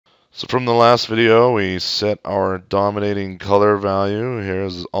So from the last video, we set our dominating color value. Here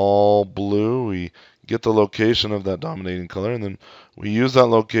is all blue. We get the location of that dominating color, and then we use that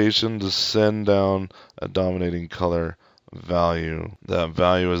location to send down a dominating color value. That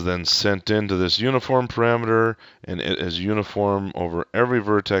value is then sent into this uniform parameter, and it is uniform over every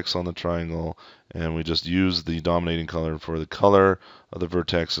vertex on the triangle, and we just use the dominating color for the color of the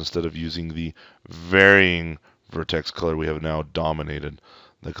vertex instead of using the varying vertex color. We have now dominated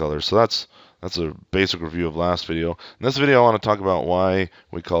the color. So that's a basic review of last video. In this video, I want to talk about why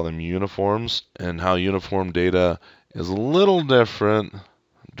we call them uniforms and how uniform data is a little different.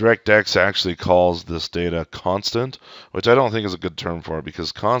 DirectX actually calls this data constant, which I don't think is a good term for it,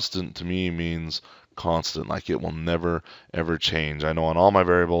 because constant to me means constant, like it will never ever change. I know on all my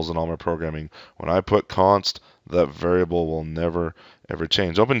variables and all my programming, when I put const, that variable will never ever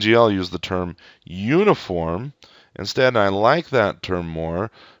change. OpenGL used the term uniform instead, I like that term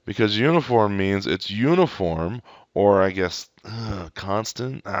more because uniform means it's uniform, or I guess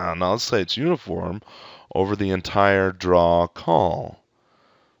constant. No, let's say it's uniform over the entire draw call.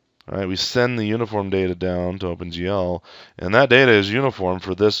 All right, we send the uniform data down to OpenGL, and that data is uniform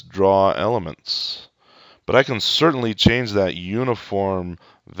for this draw elements. But I can certainly change that uniform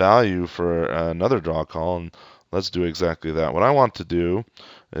value for another draw call, and let's do exactly that. What I want to do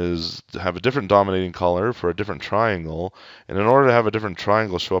is to have a different dominating color for a different triangle, and in order to have a different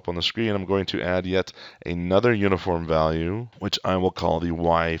triangle show up on the screen, I'm going to add yet another uniform value, which I will call the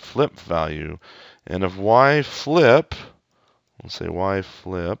Y flip value. And if Y flip, let's say Y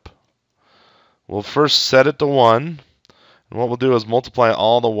flip, we'll first set it to 1, and what we'll do is multiply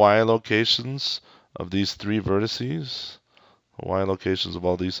all the Y locations of these three vertices. Y locations of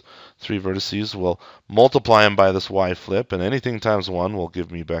all these three vertices, will multiply them by this Y flip, and anything times 1 will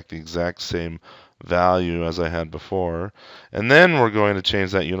give me back the exact same value as I had before. And then we're going to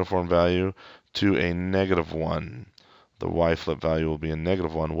change that uniform value to a -1. The Y flip value will be a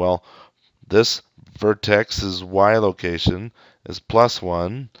 -1. Well, this vertex's Y location is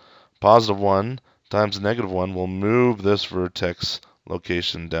 +1. +1 times -1 will move this vertex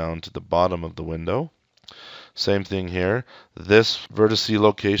location down to the bottom of the window. Same thing here. This vertice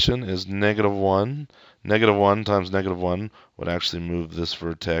location is -1. -1 times -1 would actually move this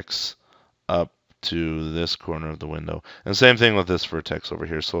vertex up to this corner of the window. And same thing with this vertex over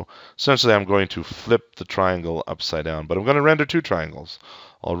here. So essentially I'm going to flip the triangle upside down. But I'm going to render two triangles.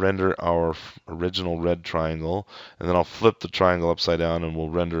 I'll render our original red triangle, and then I'll flip the triangle upside down, and we'll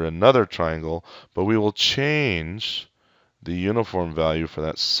render another triangle. But we will change the uniform value for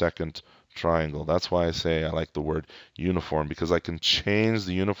that second triangle. That's why I say I like the word uniform, because I can change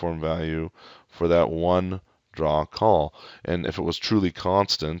the uniform value for that one draw call. And if it was truly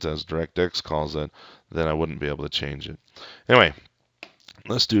constant, as DirectX calls it, then I wouldn't be able to change it. Anyway,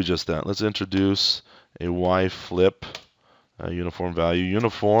 let's do just that. Let's introduce a Y flip uniform value.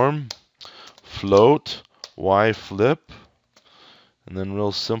 Uniform float Y flip, and then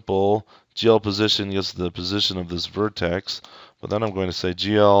real simple, GL position gets the position of this vertex, but then I'm going to say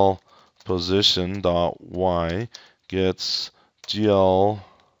GL position dot Y gets GL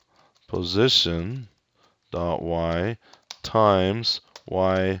position dot Y times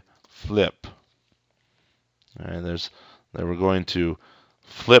Y flip. All right, there we're going to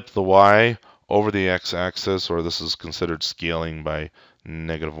flip the Y over the x-axis, or this is considered scaling by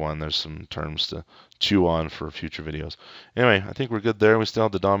 -1. There's some terms to chew on for future videos. Anyway, I think we're good there. We still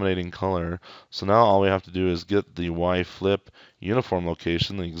have the dominating color. So now all we have to do is get the Y flip uniform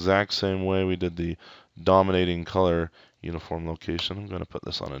location the exact same way we did the dominating color uniform location. I'm going to put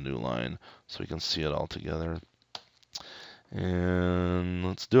this on a new line so we can see it all together. And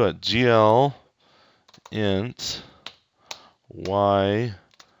let's do it. GL int Y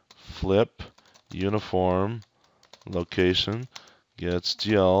flip uniform location gets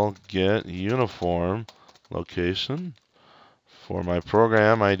GL get uniform location. For my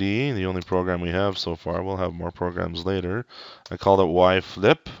program ID, the only program we have so far, we'll have more programs later, I called it Y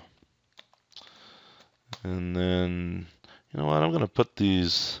flip. And then, you know what, I'm going to put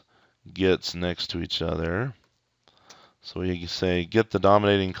these gets next to each other. So we say get the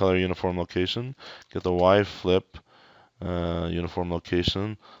dominating color uniform location, get the Y flip uniform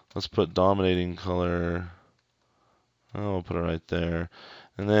location. Let's put dominating color, we'll put it right there.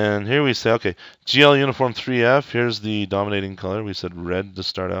 And then here we say, okay, GL uniform 3F, here's the dominating color. We said red to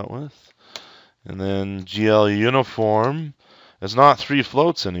start out with. And then GL uniform, it's not 3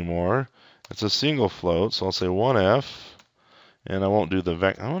 floats anymore. It's a single float, so I'll say 1F. And I won't do the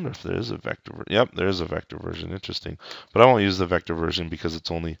vector. I wonder if there is a vector version. Yep, there is a vector version. Interesting. But I won't use the vector version because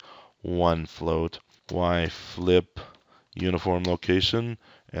it's only one float. Y flip uniform location,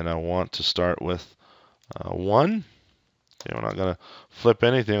 and I want to start with 1. Okay, we're not going to flip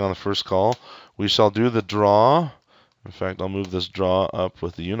anything on the first call. We shall do the draw. In fact, I'll move this draw up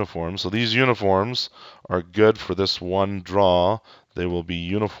with the uniform. So these uniforms are good for this one draw. They will be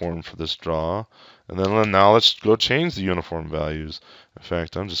uniform for this draw. And then now let's go change the uniform values. In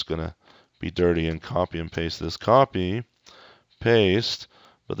fact, I'm just going to be dirty and copy and paste this. Copy, paste.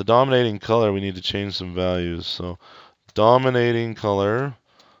 But the dominating color, we need to change some values. So dominating color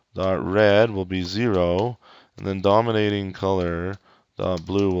dot red will be 0. And then dominating color dot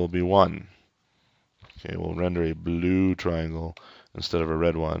blue will be 1. Okay, we'll render a blue triangle instead of a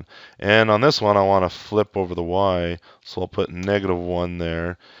red one. And on this one, I want to flip over the y, so I'll put -1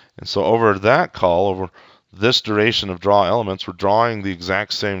 there. And so over that call, over this duration of draw elements, we're drawing the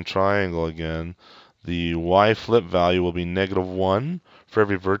exact same triangle again. The y flip value will be -1 for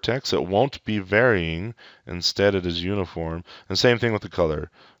every vertex. It won't be varying. Instead, it is uniform. And same thing with the color.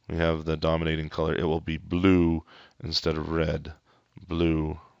 We have the dominating color. It will be blue instead of red.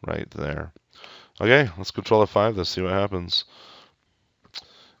 Blue right there. Okay, let's control F5. Let's see what happens.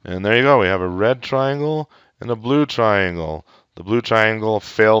 And there you go. We have a red triangle and a blue triangle. The blue triangle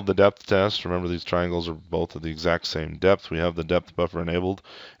failed the depth test. Remember, these triangles are both at the exact same depth. We have the depth buffer enabled,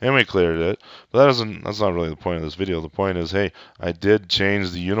 and we cleared it. But that's not really the point of this video. The point is, hey, I did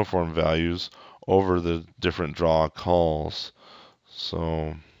change the uniform values over the different draw calls.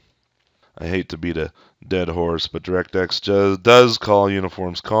 So I hate to beat a dead horse, but DirectX does call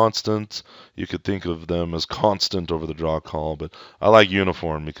uniforms constant. You could think of them as constant over the draw call, but I like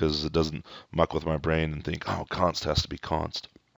uniform because it doesn't muck with my brain and think, oh, const has to be const.